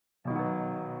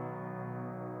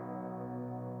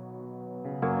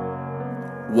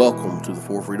Welcome to the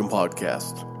For Freedom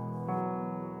Podcast.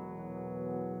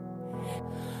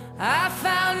 I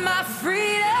found my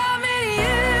freedom in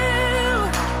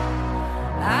you.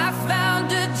 I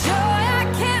found a joy I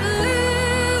can't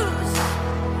lose.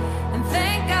 And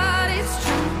thank God it's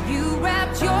true. You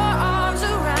wrapped your arms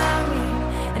around me,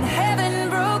 and heaven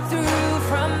broke through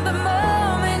from the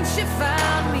moment you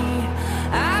found me.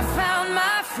 I found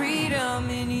my freedom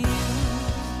in you.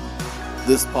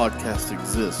 This podcast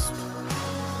exists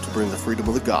to bring the freedom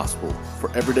of the gospel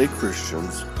for everyday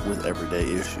Christians with everyday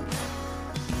issues.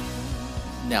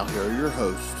 Now here are your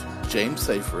hosts, James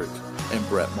Seyfried and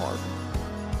Brett Martin.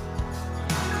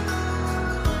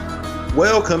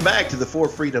 Welcome back to the For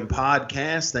Freedom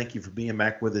Podcast. Thank you for being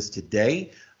back with us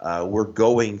today. We're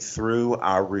going through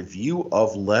our review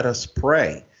of Let Us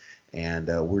Pray. And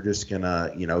we're just going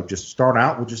to, just start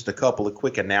out with just a couple of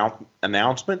quick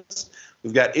announcements.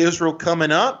 We've got Israel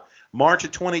coming up, March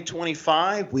of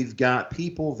 2025. We've got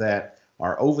people that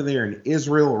are over there in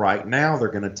Israel right now. They're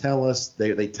going to tell us,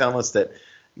 they tell us that,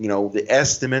 the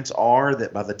estimates are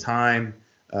that by the time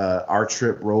our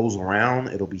trip rolls around,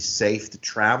 it'll be safe to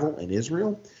travel in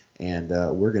Israel. And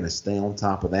we're going to stay on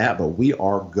top of that. But we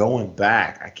are going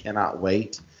back. I cannot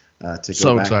wait to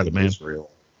go back to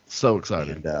Israel. So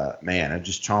excited. And man, I'm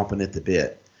just chomping at the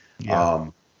bit. Yeah.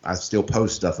 I still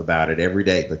post stuff about it every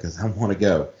day because I want to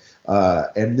go.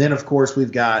 And then, of course,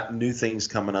 we've got new things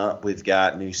coming up. We've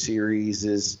got new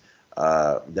series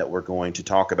that we're going to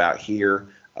talk about here.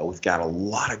 We've got a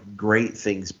lot of great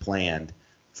things planned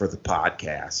for the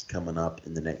podcast coming up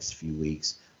in the next few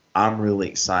weeks. I'm really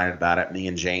excited about it. Me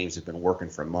and James have been working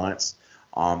for months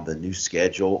on the new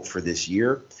schedule for this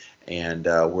year. And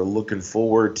we're looking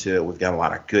forward to, we've got a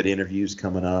lot of good interviews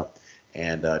coming up,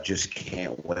 and just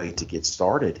can't wait to get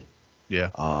started. Yeah.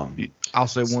 I'll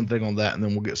say one thing on that, and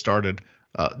then we'll get started.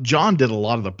 John did a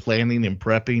lot of the planning and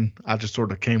prepping. I just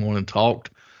sort of came on and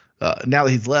talked. Now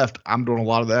that he's left, I'm doing a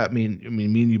lot of that. Me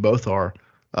and you both are.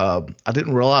 I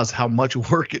didn't realize how much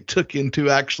work it took into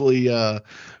actually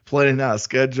planning out a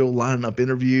schedule, lining up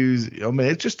interviews.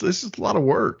 It's just a lot of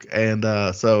work. And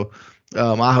so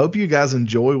I hope you guys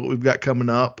enjoy what we've got coming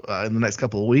up in the next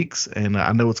couple of weeks. And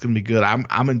I know it's going to be good.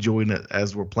 I'm enjoying it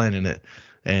as we're planning it.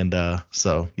 And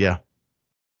so, yeah.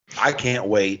 I can't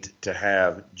wait to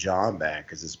have John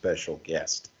back as a special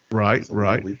guest. Right, so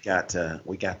right. We got to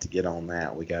get on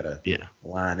that. We got to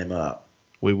line him up.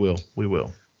 We will.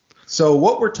 So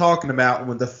what we're talking about,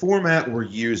 when the format we're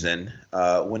using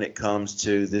when it comes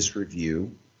to this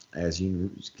review, as you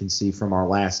can see from our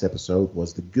last episode,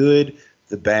 was the good,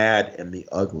 the bad, and the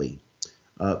ugly.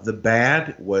 The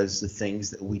bad was the things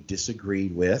that we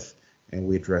disagreed with, and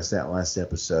we addressed that last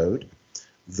episode.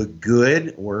 The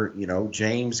good were,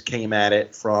 James came at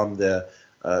it from the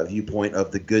viewpoint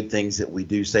of the good things that we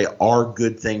do say are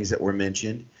good things that were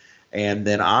mentioned. And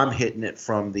then I'm hitting it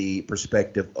from the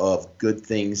perspective of good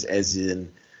things as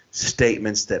in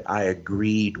statements that I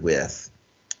agreed with.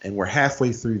 And we're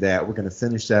halfway through that. We're going to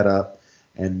finish that up.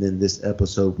 And then this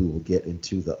episode, we will get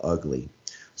into the ugly.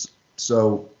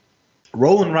 So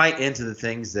rolling right into the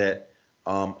things that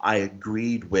I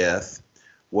agreed with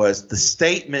was the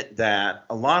statement that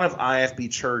a lot of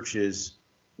IFB churches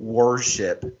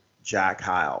worship Jack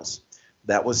Hyles.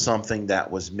 That was something that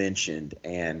was mentioned.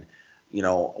 And,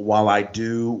 while I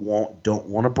don't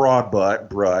want to broad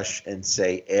brush and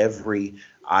say every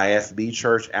IFB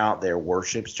church out there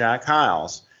worships Jack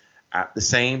Hyles, at the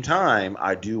same time,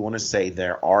 I do want to say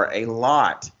there are a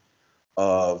lot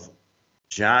of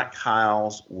Jack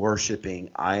Hyles worshiping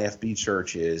IFB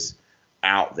churches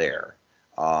out there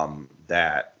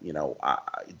that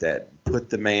put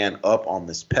the man up on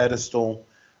this pedestal.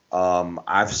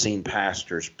 I've seen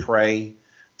pastors pray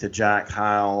to Jack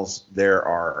Hyles. There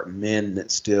are men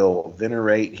that still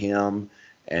venerate him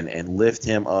and lift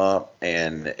him up,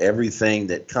 and everything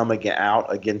that come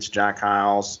out against Jack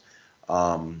Hyles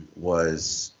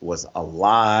was a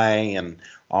lie and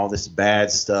all this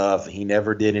bad stuff. He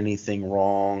never did anything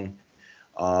wrong,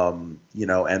 and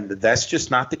that's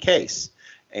just not the case.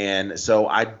 And so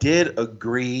I did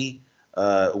agree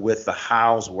with the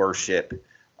Hyles worship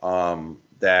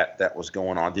that was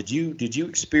going on. Did you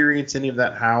experience any of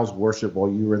that Hyles worship while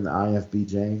you were in the IFB,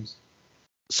 James?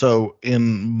 So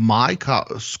in my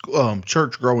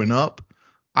church growing up,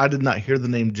 I did not hear the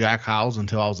name Jack Hyles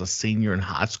until I was a senior in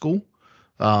high school.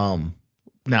 Now,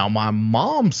 my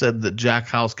mom said that Jack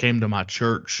Hyles came to my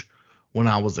church when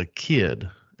I was a kid,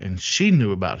 and she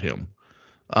knew about him.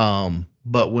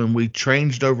 But when we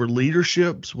changed over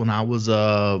leaderships, when I was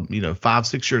 5,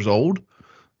 6 years old,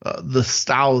 the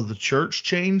style of the church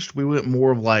changed. We went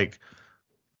more of like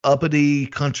uppity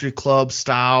country club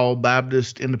style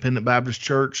Baptist, independent Baptist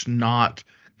church, not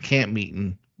camp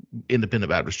meeting independent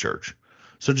Baptist church.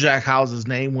 So Jack Howell's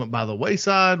name went by the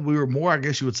wayside. We were more, I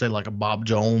guess you would say, like a Bob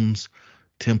Jones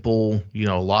temple. A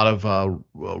lot of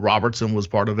Robertson was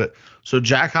part of it. So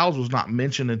Jack Howell's was not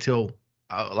mentioned until,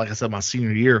 like I said, my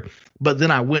senior year. But then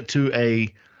I went to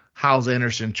a Howells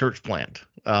Anderson church plant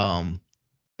down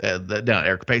at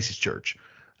Eric Pacey's church,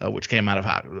 which came out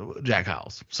of Jack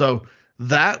Howell's. So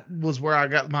that was where I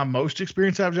got my most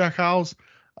experience out of Jack Howell's.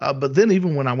 But then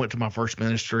even when I went to my first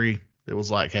ministry, it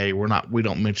was like, hey, we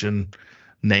don't mention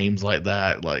names like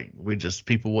that. Like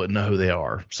people wouldn't know who they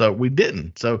are. So we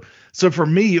didn't. So for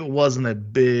me, it wasn't a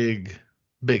big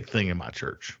thing in my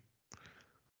church.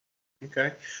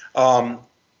 Okay.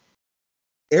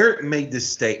 Eric made this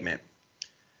statement.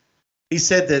 He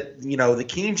said that, the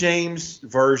King James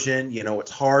Version,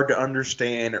 it's hard to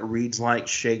understand. It reads like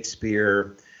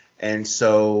Shakespeare. And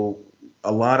so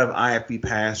a lot of IFB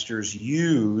pastors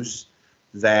use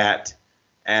that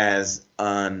as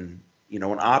an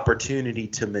opportunity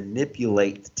to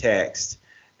manipulate the text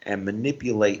and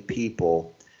manipulate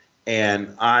people.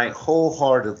 And I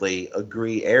wholeheartedly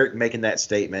agree. Eric making that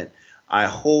statement, I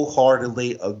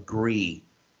wholeheartedly agree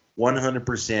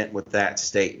 100% with that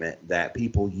statement, that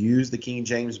people use the King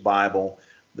James Bible.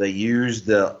 They use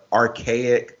the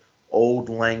archaic old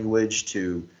language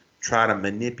to try to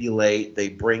manipulate. They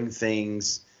bring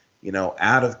things,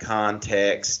 out of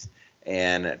context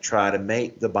and try to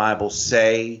make the Bible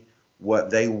say what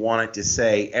they want it to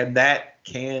say. And that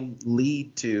can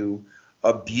lead to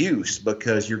abuse,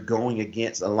 because you're going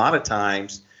against, a lot of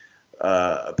times,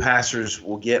 pastors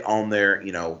will get on their,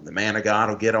 the man of God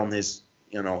will get on this,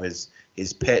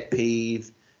 his pet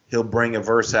peeve. He'll bring a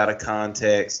verse out of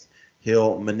context.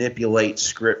 He'll manipulate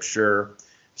scripture.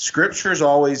 Scripture is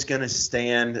always going to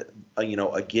stand,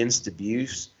 against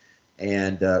abuse,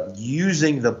 and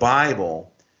using the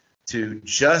Bible to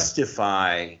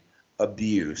justify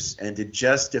abuse and to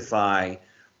justify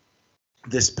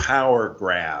this power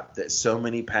grab that so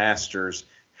many pastors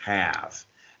have,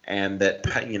 and that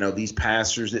these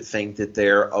pastors that think that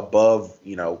they're above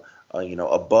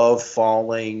above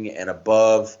falling and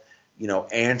above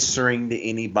answering to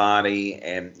anybody,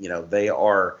 and they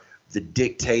are the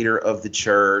dictator of the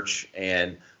church,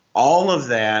 and all of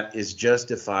that is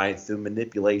justified through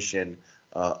manipulation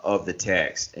of the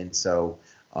text. And so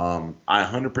I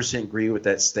 100% agree with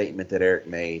that statement that Eric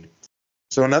made.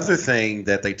 So another thing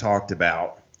that they talked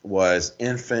about was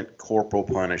infant corporal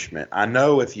punishment. I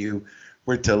know if you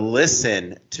were to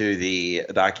listen to the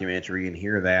documentary and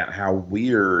hear that, how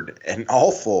weird and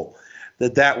awful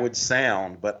that would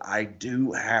sound, but I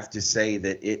do have to say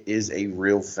that it is a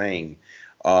real thing.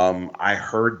 I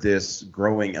heard this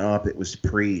growing up. It was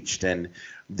preached, and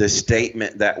the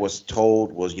statement that was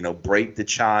told was, break the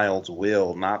child's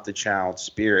will, not the child's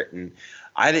spirit. And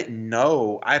I didn't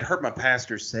know. I'd heard my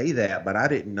pastor say that, but I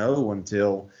didn't know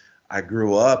until I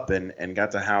grew up and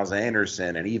got to Howells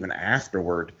Anderson, and even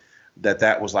afterward,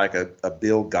 that was like a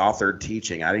Bill Gothard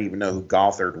teaching. I didn't even know who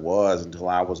Gothard was until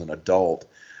I was an adult.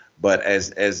 But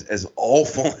as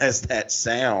awful as that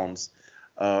sounds,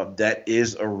 that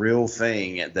is a real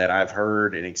thing that I've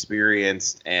heard and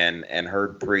experienced and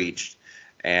heard preached.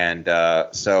 And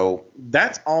so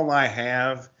that's all I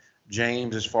have,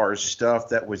 James, as far as stuff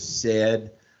that was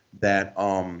said that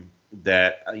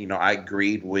I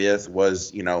agreed with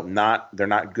was, they're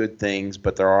not good things,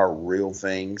 but there are real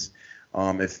things.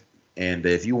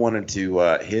 If you wanted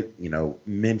to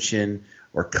mention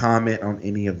or comment on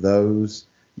any of those,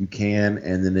 you can.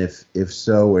 And then if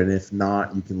so, and if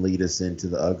not, you can lead us into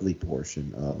the ugly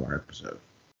portion of our episode.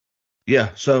 Yeah.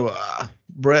 So,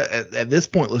 Brett, at this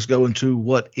point, let's go into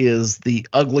what is the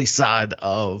ugly side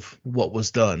of what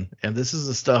was done. And this is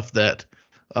the stuff that,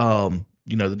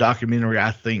 the documentary,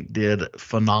 I think, did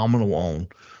phenomenal on,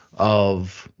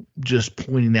 of just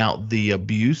pointing out the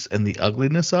abuse and the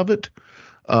ugliness of it.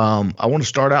 I want to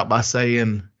start out by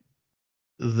saying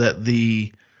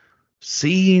that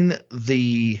seeing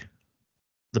the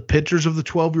pictures of the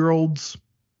 12-year-olds,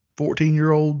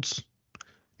 14-year-olds,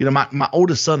 my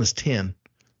oldest son is 10.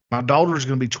 My daughter is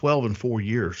going to be 12 in 4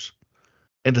 years.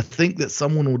 And to think that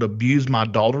someone would abuse my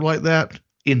daughter like that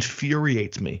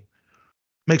infuriates me.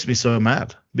 Makes me so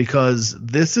mad, because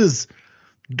this is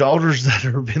daughters that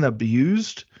have been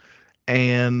abused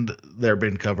and they're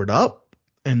being covered up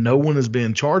and no one is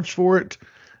being charged for it.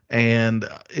 And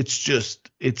it's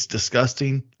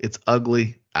disgusting. It's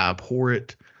ugly. I abhor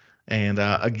it. And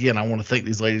again, I want to thank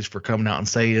these ladies for coming out and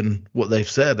saying what they've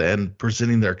said and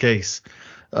presenting their case.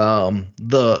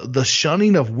 The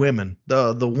shunning of women,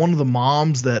 the one of the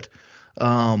moms that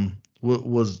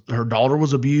was her daughter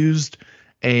was abused,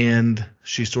 and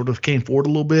she sort of came forward a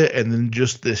little bit, and then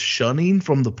just this shunning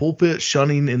from the pulpit,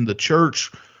 shunning in the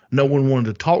church. No one wanted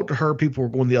to talk to her. People were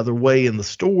going the other way in the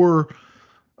store.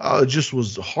 It just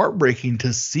was heartbreaking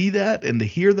to see that and to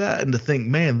hear that and to think,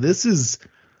 man, this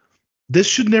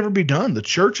should never be done. The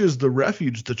church is the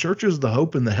refuge. The church is the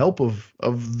hope and the help of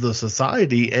the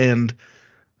society, and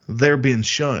they're being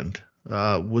shunned.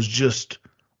 Was just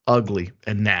ugly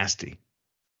and nasty.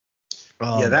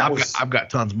 I've got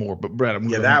tons more, but Brett,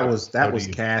 that was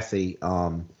Kathy.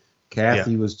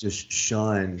 Kathy was just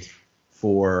shunned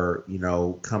for,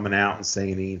 coming out and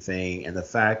saying anything, and the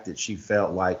fact that she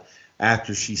felt like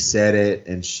after she said it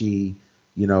and she,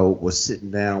 was sitting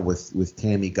down with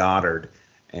Tammy Goddard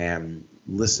and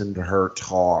listened to her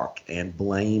talk and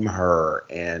blame her,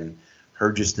 and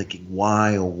her just thinking,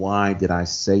 why, oh, why did I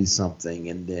say something?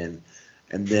 And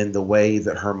then the way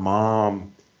that her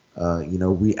mom,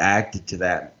 reacted to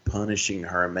that, punishing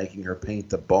her and making her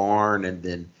paint the barn, and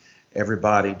then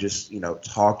everybody just,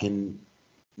 talking,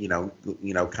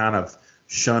 kind of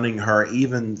shunning her,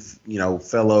 even,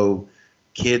 fellow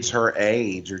kids her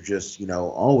age are just,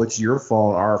 oh, it's your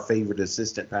fault. Our favorite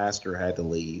assistant pastor had to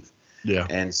leave. Yeah.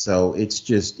 And so it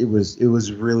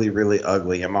was really, really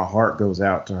ugly. And my heart goes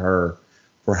out to her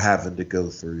for having to go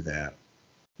through that.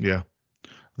 Yeah.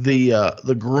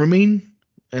 The grooming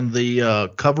and the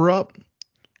cover up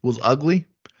was ugly.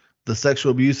 The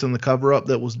sexual abuse and the cover up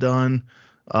that was done.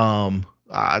 I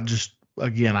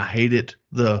hate it.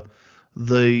 The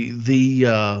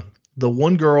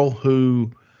one girl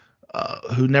who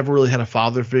never really had a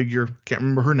father figure, can't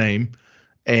remember her name,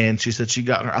 and she said she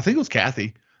got her, I think it was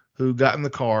Kathy, who got in the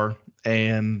car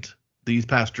and the youth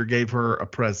pastor gave her a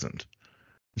present.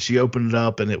 She opened it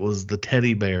up and it was the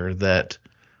teddy bear that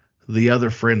the other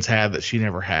friends had that she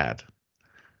never had.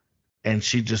 And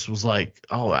she just was like,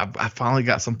 oh, I finally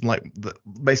got something like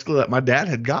basically that my dad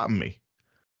had gotten me.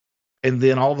 And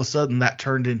then all of a sudden that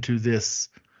turned into this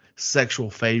sexual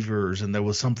favors, and there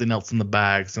was something else in the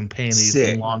bag, some panties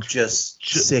and lingerie. Just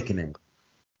sickening.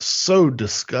 So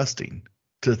disgusting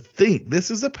to think. This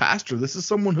is a pastor. This is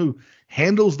someone who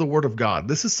handles the word of God.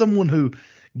 This is someone who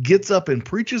gets up and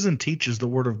preaches and teaches the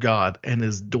word of God, and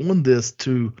is doing this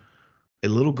to a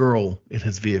little girl in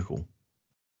his vehicle.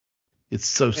 It's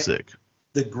so sick.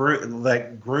 The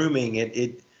grooming,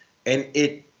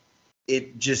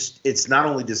 it's not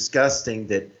only disgusting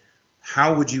that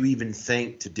how would you even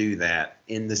think to do that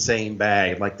in the same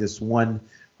bag? Like this one,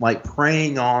 like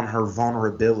preying on her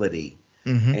vulnerability,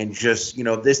 and just,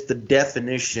 the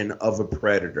definition of a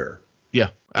predator. Yeah,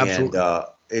 absolutely. And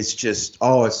it's just,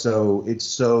 it's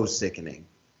so sickening.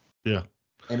 Yeah.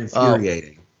 And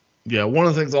infuriating. Yeah. One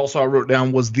of the things also I wrote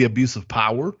down was the abuse of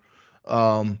power.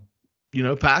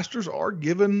 Pastors are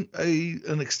given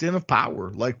an extent of power.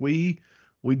 Like we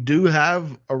do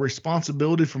have a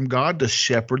responsibility from God to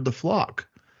shepherd the flock.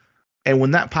 And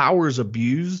when that power is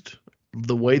abused,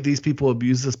 the way these people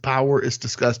abuse this power is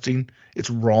disgusting. It's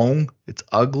wrong. It's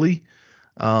ugly.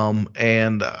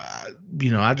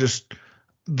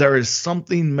 There is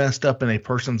something messed up in a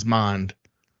person's mind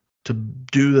to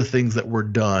do the things that were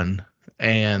done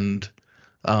and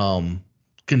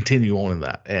continue on in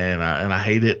that. And I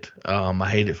hate it. I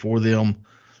hate it for them.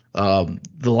 The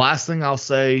last thing I'll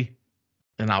say,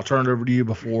 and I'll turn it over to you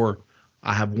before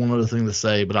I have one other thing to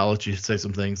say, but I'll let you say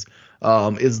some things,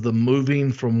 is the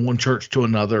moving from one church to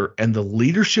another, and the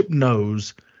leadership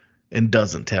knows and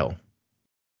doesn't tell.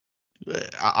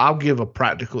 I'll give a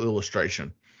practical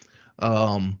illustration.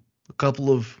 A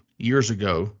couple of years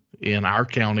ago in our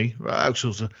county,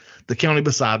 actually it was the county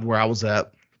beside where I was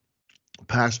at,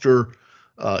 pastor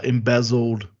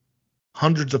embezzled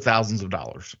hundreds of thousands of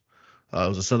dollars. It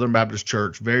was a Southern Baptist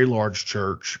church, very large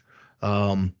church.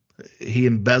 He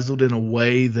embezzled in a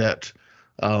way that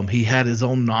he had his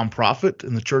own nonprofit,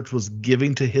 and the church was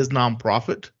giving to his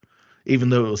nonprofit, even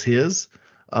though it was his.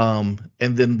 And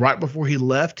then right before he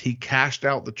left, he cashed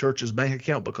out the church's bank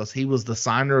account because he was the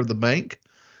signer of the bank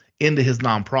into his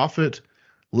nonprofit,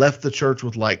 left the church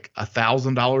with like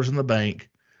 $1,000 in the bank,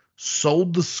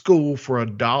 sold the school for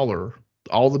 $1,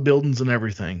 all the buildings and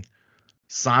everything,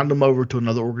 signed them over to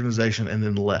another organization, and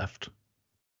then left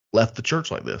the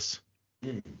church like this.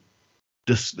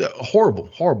 Just horrible.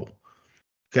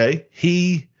 Okay.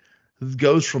 He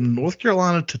goes from North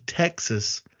Carolina to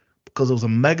Texas because there was a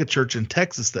mega church in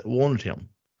Texas that wanted him.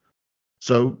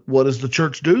 So what does the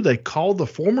church do? They call the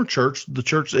former church, the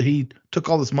church that he took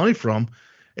all this money from,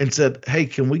 and said, hey,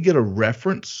 can we get a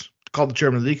reference? Call the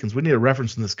chairman of the deacons. We need a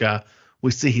reference in this guy.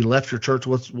 We see he left your church.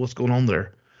 What's going on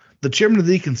there? The chairman of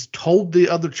the deacons told the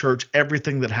other church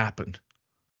everything that happened.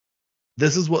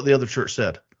 This is what the other church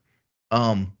said.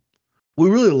 We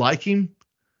really like him,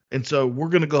 and so we're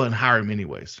going to go ahead and hire him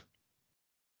anyways.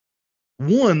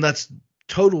 One, that's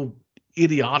total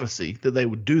idiocy that they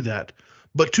would do that.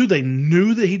 But two, they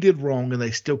knew that he did wrong and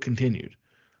they still continued.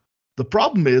 The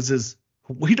problem is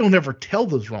we don't ever tell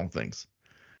those wrong things.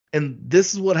 And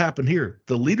this is what happened here.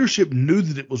 The leadership knew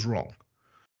that it was wrong.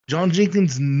 John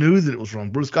Jenkins knew that it was wrong.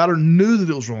 Bruce Goddard knew that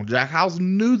it was wrong. Jack Hyles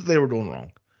knew that they were doing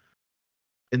wrong.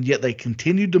 And yet they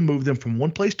continued to move them from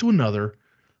one place to another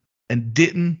and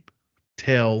didn't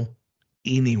tell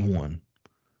anyone.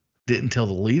 Didn't tell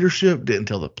the leadership, didn't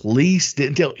tell the police,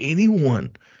 didn't tell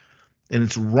anyone. And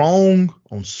it's wrong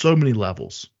on so many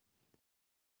levels.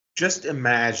 Just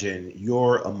imagine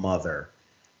you're a mother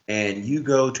and you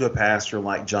go to a pastor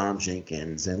like John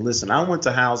Jenkins. And listen, I went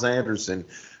to Hyles Anderson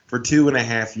for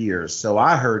 2.5 years. So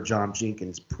I heard John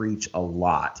Jenkins preach a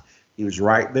lot. He was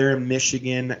right there in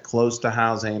Michigan, close to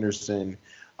Hyles Anderson.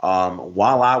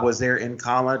 While I was there in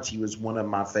college, he was one of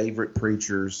my favorite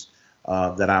preachers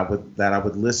that I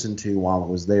would listen to while I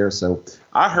was there. So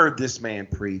I heard this man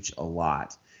preach a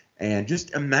lot. And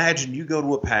just imagine you go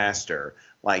to a pastor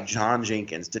like John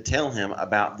Jenkins to tell him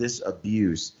about this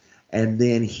abuse, and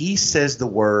then he says the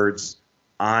words,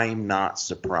 "I'm not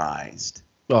surprised."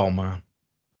 Oh, man.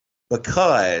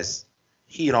 Because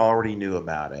he had already knew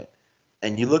about it.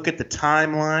 And you look at the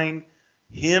timeline,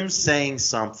 him saying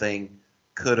something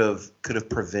could have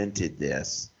prevented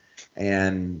this.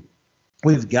 And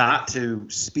we've got to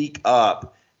speak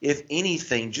up, if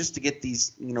anything, just to get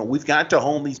these, we've got to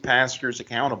hold these pastors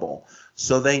accountable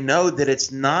so they know that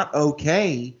it's not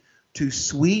okay to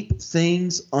sweep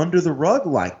things under the rug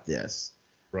like this.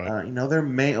 Right.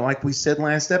 They're like we said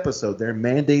last episode, they're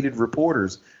mandated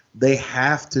reporters. They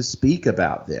have to speak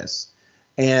about this.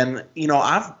 And,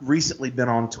 I've recently been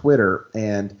on Twitter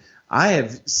and I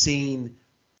have seen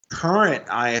current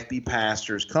IFB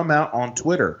pastors come out on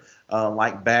Twitter,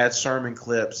 like Bad Sermon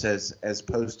Clips has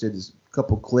posted a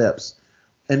couple clips.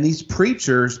 And these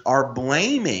preachers are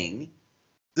blaming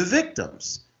the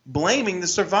victims, blaming the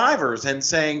survivors and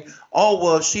saying, oh,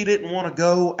 well, if she didn't want to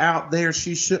go out there,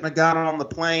 she shouldn't have got on the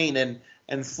plane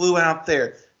and flew out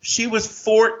there. She was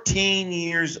 14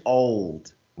 years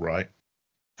old. Right.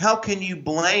 How can you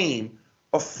blame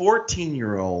a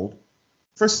 14-year-old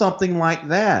for something like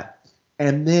that?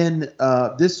 And then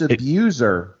this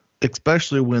abuser.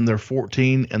 Especially when they're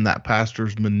 14 and that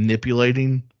pastor's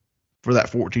manipulating for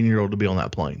that 14-year-old to be on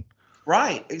that plane.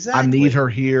 Right, exactly. I need her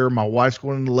here. My wife's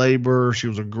going into labor. She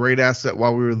was a great asset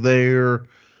while we were there.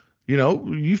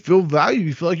 You feel value.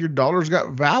 You feel like your daughter's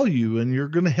got value and you're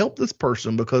going to help this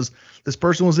person because this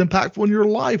person was impactful in your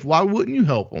life. Why wouldn't you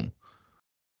help them?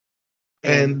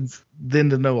 And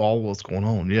then to know all what's going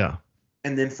on. Yeah.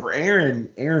 And then for Aaron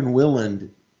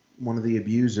Willand, one of the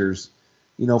abusers,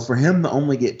 for him to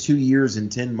only get 2 years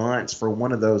and 10 months for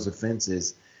one of those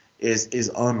offenses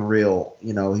is unreal.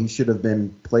 He should have been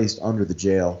placed under the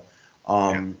jail.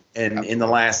 And in the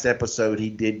last episode, he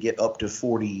did get up to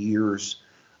 40 years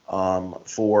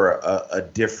for a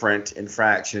different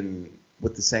infraction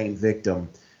with the same victim.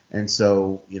 And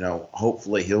so,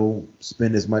 hopefully he'll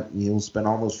spend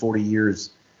almost 40 years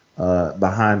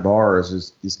behind bars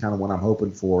is kind of what I'm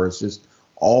hoping for. It's just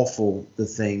awful the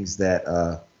things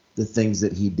that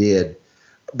he did.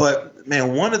 But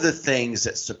man, one of the things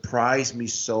that surprised me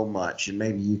so much, and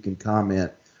maybe you can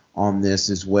comment on this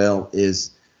as well,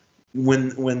 is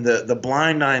when the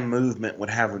Blind Eye movement would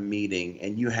have a meeting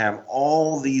and you have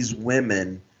all these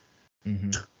women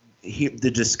to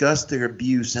discuss their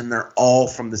abuse, and they're all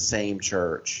from the same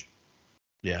church.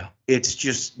 Yeah. It's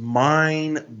just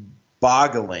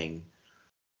mind-boggling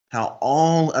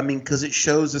how because it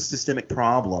shows a systemic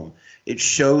problem. It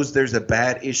shows there's a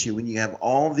bad issue when you have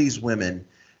all these women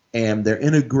and they're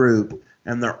in a group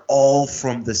and they're all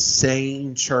from the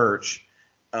same church.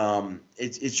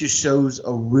 It just shows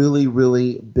a really,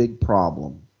 really big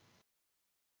problem.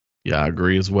 Yeah, I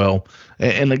agree as well.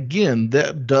 And again,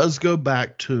 that does go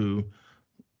back to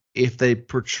if they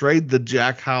portrayed the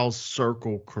Jack Hyles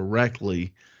circle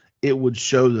correctly, it would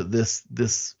show that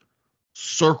this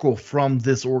circle from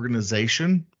this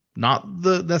organization, not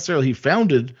the necessarily he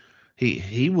founded,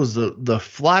 he was the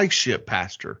flagship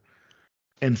pastor.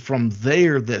 And from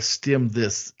there that stemmed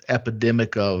this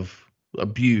epidemic of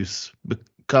abuse,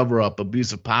 cover up,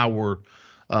 abuse of power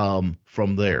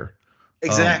from there.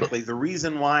 Exactly. The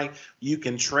reason why you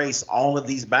can trace all of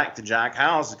these back to Jack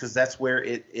Hyles is because that's where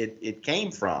it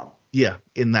came from. Yeah,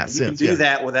 in that sense. You can do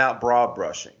that without broad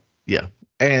brushing. Yeah.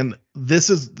 And this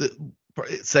is it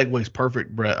segues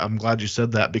perfect, Brett. I'm glad you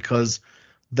said that because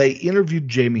they interviewed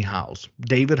Jamie Hyles,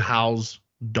 David Hyles'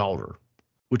 daughter.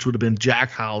 which would have been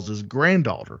Jack Hyles's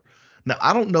granddaughter. Now,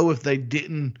 I don't know if they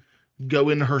didn't go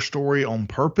into her story on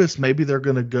purpose. Maybe they're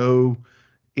going to go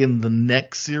in the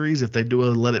next series if they do a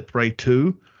Let It Pray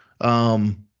 2,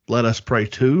 Let Us Pray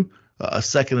 2, a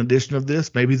second edition of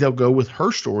this. Maybe they'll go with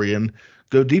her story and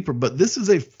go deeper. But this is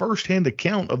a firsthand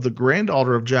account of the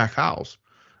granddaughter of Jack Hyles,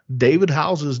 David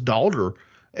Hyles's daughter.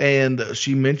 And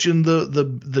she mentioned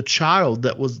the child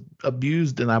that was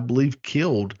abused and I believe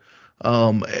killed.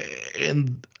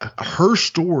 And her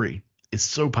story is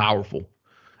so powerful.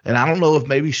 And I don't know if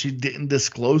maybe she didn't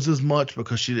disclose as much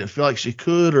because she didn't feel like she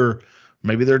could, or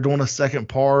maybe they're doing a second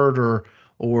part,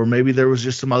 or maybe there was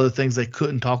just some other things they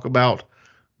couldn't talk about.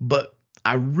 But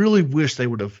I really wish they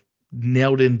would have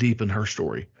nailed in deep in her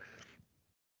story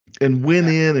and went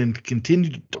in and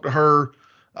continued to her.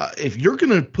 If you're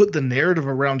going to put the narrative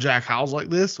around Jack Hyles like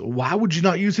this, why would you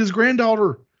not use his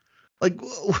granddaughter? Like,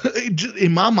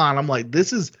 in my mind, I'm like,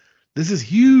 this is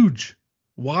huge.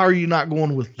 Why are you not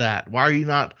going with that? Why are you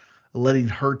not letting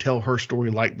her tell her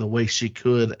story like the way she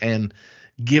could and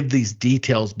give these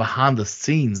details behind the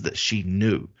scenes that she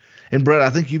knew? And Brett,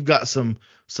 I think you've got some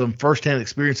firsthand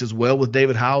experience as well with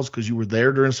David Hyles because you were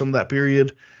there during some of that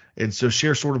period. And so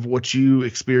share sort of what you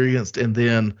experienced. And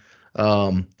then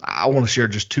I want to share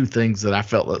just two things that I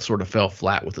felt that sort of fell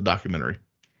flat with the documentary.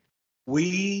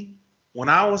 When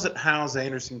I was at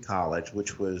Hyles-Anderson College,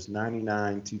 which was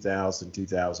 99, 2000,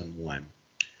 2001,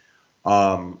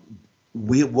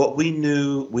 we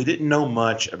knew, we didn't know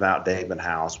much about David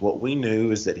Hyles. What we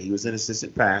knew is that he was an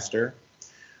assistant pastor.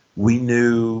 We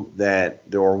knew that,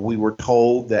 or we were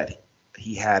told that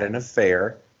he had an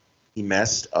affair. He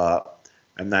messed up,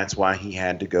 and that's why he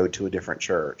had to go to a different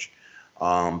church.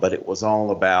 But it was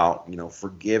all about,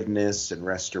 forgiveness and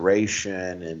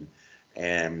restoration,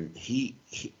 and he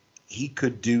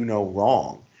could do no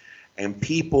wrong. And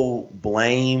people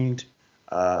blamed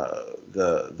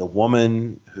the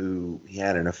woman who he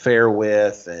had an affair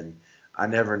with, and I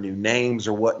never knew names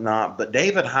or whatnot, but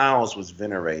David Hyles was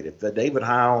venerated. That David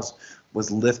Hyles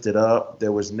was lifted up.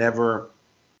 There was never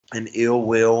an ill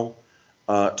will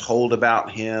told about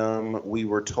him. We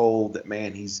were told that,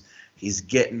 man, he's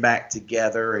getting back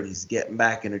together and he's getting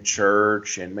back in a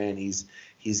church, and man, he's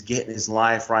getting his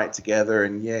life right together.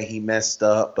 And yeah, he messed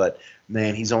up, but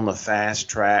man, he's on the fast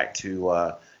track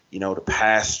to to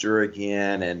pastor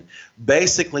again. And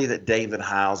basically that David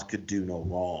Hyles could do no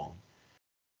wrong.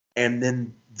 And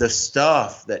then the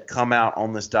stuff that come out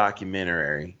on this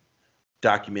documentary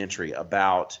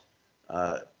about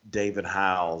David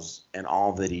Hyles and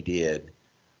all that he did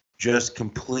just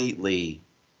completely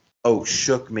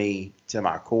shook me to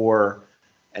my core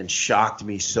and shocked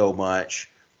me so much.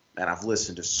 And I've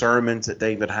listened to sermons that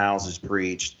David Hyles has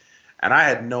preached, and I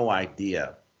had no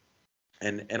idea.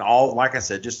 And all, like I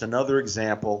said, just another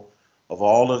example of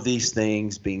all of these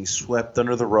things being swept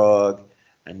under the rug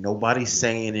and nobody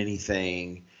saying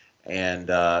anything. And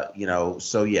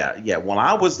so yeah. When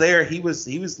I was there, he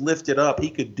was lifted up.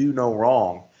 He could do no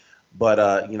wrong,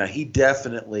 but he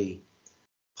definitely,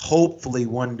 hopefully,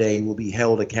 one day will be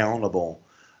held accountable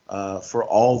for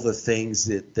all the things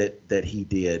that he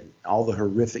did, all the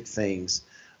horrific things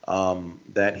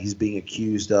that he's being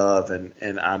accused of,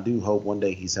 and I do hope one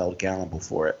day he's held accountable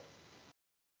for it.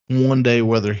 One day,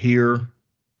 whether here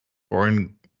or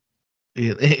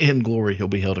in glory, he'll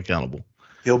be held accountable.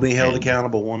 He'll be held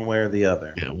accountable one way or the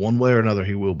other. Yeah, one way or another,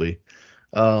 he will be.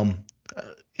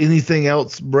 Anything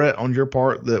else, Brett, on your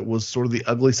part that was sort of the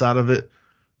ugly side of it?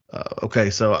 Okay,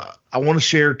 so I want to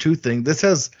share two things. This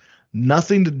has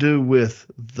nothing to do with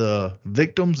the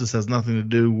victims. This has nothing to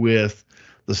do with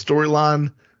the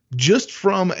storyline. Just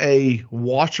from a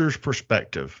watcher's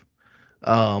perspective,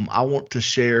 I want to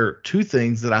share two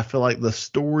things that I feel like the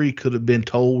story could have been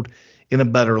told in a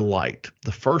better light.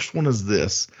 The first one is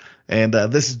this, and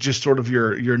this is just sort of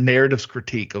your narrative's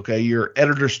critique, okay, your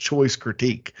editor's choice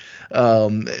critique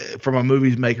from a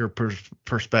movie maker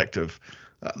perspective.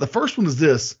 The first one is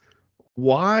this: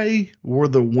 why were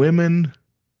the women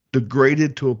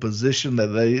degraded to a position that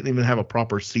they didn't even have a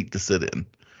proper seat to sit in?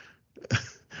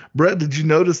 Brett, did you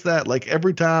notice that? Like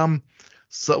every time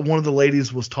one of the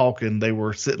ladies was talking, they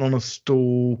were sitting on a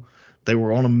stool, they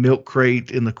were on a milk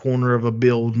crate in the corner of a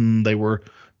building, they were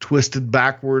twisted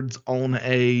backwards on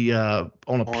a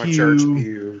pew. Church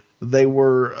pew. They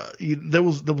were there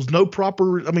was no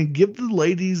proper. I mean, give the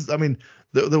ladies. I mean,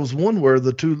 there was one where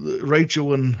the two,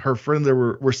 Rachel and her friend, they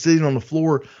were sitting on the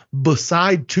floor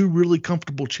beside two really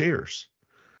comfortable chairs.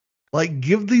 Like,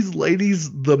 give these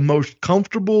ladies the most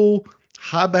comfortable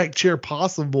high back chair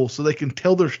possible so they can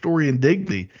tell their story in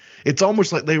dignity. It's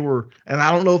almost like they were, and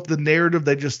I don't know if the narrative,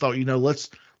 they just thought, let's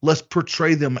let's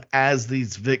portray them as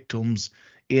these victims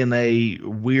in a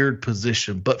weird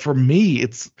position. But for me,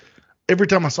 it's every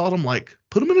time I saw them, like,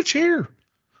 put them in a chair,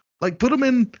 like put them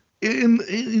in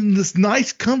this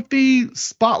nice, comfy,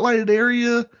 spotlighted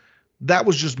area. That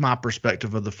was just my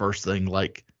perspective of the first thing.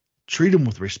 Like, treat them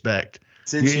with respect.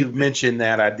 Since you mentioned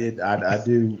that, I did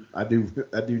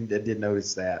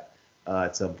notice that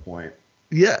at some point.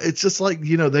 Yeah, it's just like,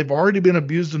 they've already been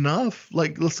abused enough.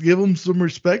 Like, let's give them some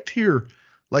respect here.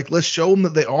 Like, let's show them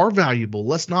that they are valuable.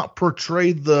 Let's not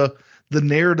portray the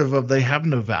narrative of they have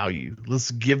no value.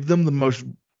 Let's give them the most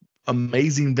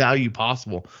amazing value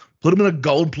possible. Put them in a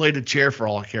gold-plated chair for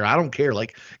all I care. I don't care.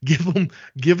 Like, give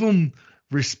them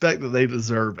respect that they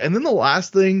deserve. And then the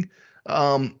last thing,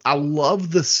 I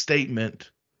love the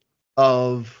statement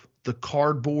of the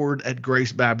cardboard at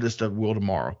Grace Baptist of Will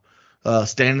Tomorrow.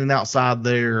 Standing outside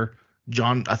there,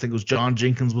 I think it was John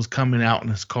Jenkins was coming out in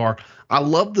his car. I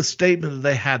love the statement that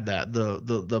they had that,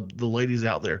 the ladies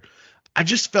out there. I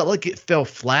just felt like it fell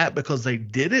flat because they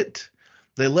did it.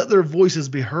 They let their voices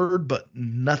be heard, but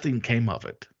nothing came of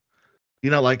it.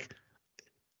 Like,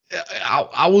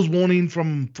 I was wanting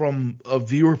from a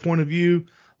viewer point of view,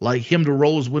 like him to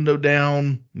roll his window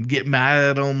down, get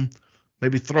mad at him,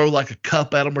 maybe throw like a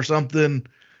cup at him or something.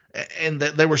 And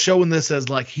that they were showing this as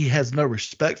like he has no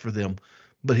respect for them,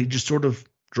 but he just sort of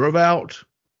drove out,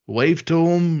 waved to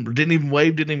them, or didn't even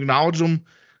wave, didn't even acknowledge them,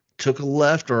 took a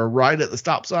left or a right at the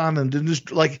stop sign, and didn't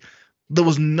just like there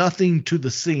was nothing to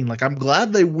the scene. Like, I'm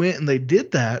glad they went and they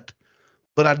did that,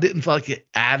 but I didn't feel like it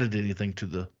added anything to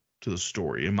the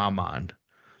story in my mind.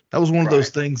 That was one of those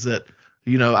things that,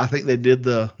 I think they did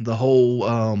the whole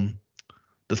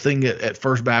the thing at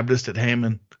First Baptist at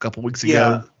Hammond a couple weeks ago.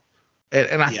 Yeah.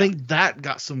 And I think that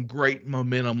got some great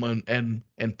momentum and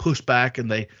pushback, and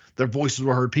their voices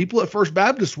were heard. People at First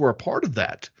Baptist were a part of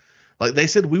that. Like, they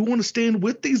said, we want to stand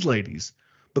with these ladies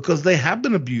because they have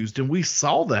been abused, and we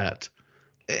saw that.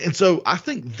 And so I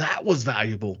think that was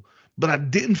valuable, but I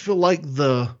didn't feel like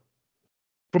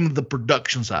from the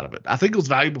production side of it. I think it was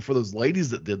valuable for those ladies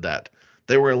that did that.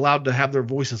 They were allowed to have their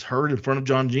voices heard in front of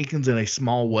John Jenkins in a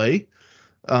small way.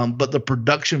 But the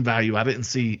production value, I didn't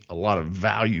see a lot of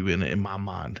value in it in my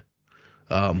mind.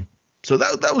 So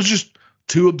that was just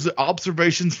two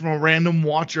observations from a random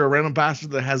watcher, a random pastor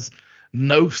that has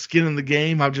no skin in the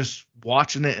game. I'm just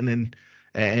watching it and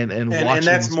watching. And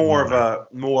that's more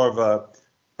of a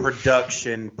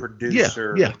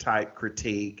producer type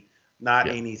critique, not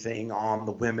anything on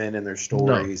the women and their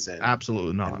stories. No,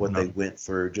 absolutely not. And what they went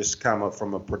through, just kind of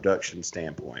from a production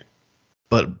standpoint.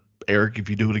 But Eric, if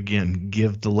you do it again,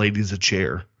 give the ladies a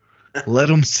chair. Let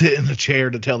them sit in the chair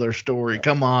to tell their story.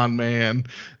 Come on, man.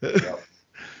 Yep.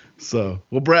 So,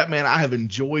 well, Brett, man, I have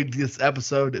enjoyed this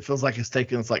episode. It feels like it's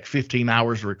taken us like 15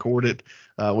 hours to record it.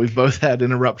 We've both had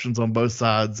interruptions on both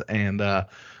sides, and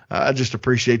I just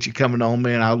appreciate you coming on,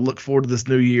 man. I look forward to this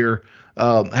new year.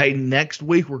 Hey, next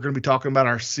week we're going to be talking about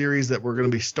our series that we're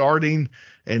going to be starting,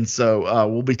 and so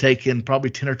we'll be taking probably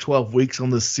 10 or 12 weeks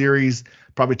on this series.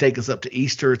 Probably take us up to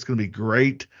Easter. It's going to be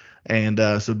great. And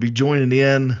so be joining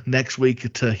in next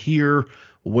week to hear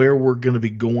where we're going to be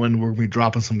going. We're going to be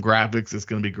dropping some graphics. It's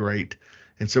going to be great.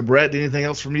 And so, Brett, anything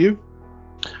else from you?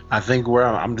 I think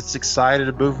I'm just excited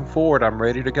to moving forward. I'm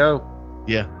ready to go.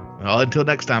 Yeah. Well, until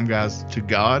next time, guys, to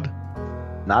God,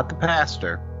 not the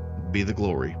pastor, be the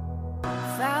glory.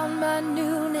 Found my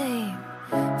new name,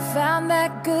 found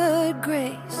that good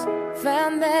grace,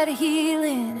 found that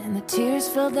healing, and the tears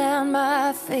fell down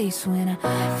my face when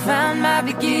I found my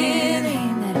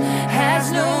beginning that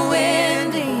has no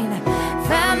ending.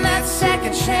 Found that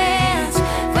second chance,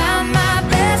 found my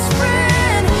best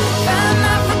friend, found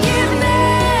my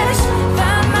forgiveness,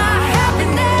 found my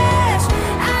happiness.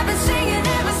 I've been singing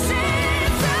ever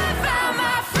since I found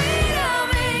my freedom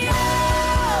in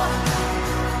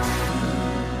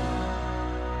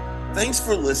you. Thanks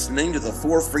for listening to the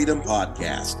For Freedom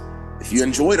Podcast. If you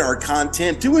enjoyed our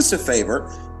content, do us a favor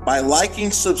by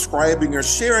liking, subscribing, or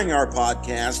sharing our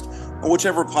podcast on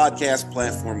whichever podcast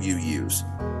platform you use.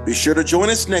 Be sure to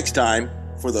join us next time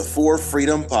for the For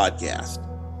Freedom Podcast.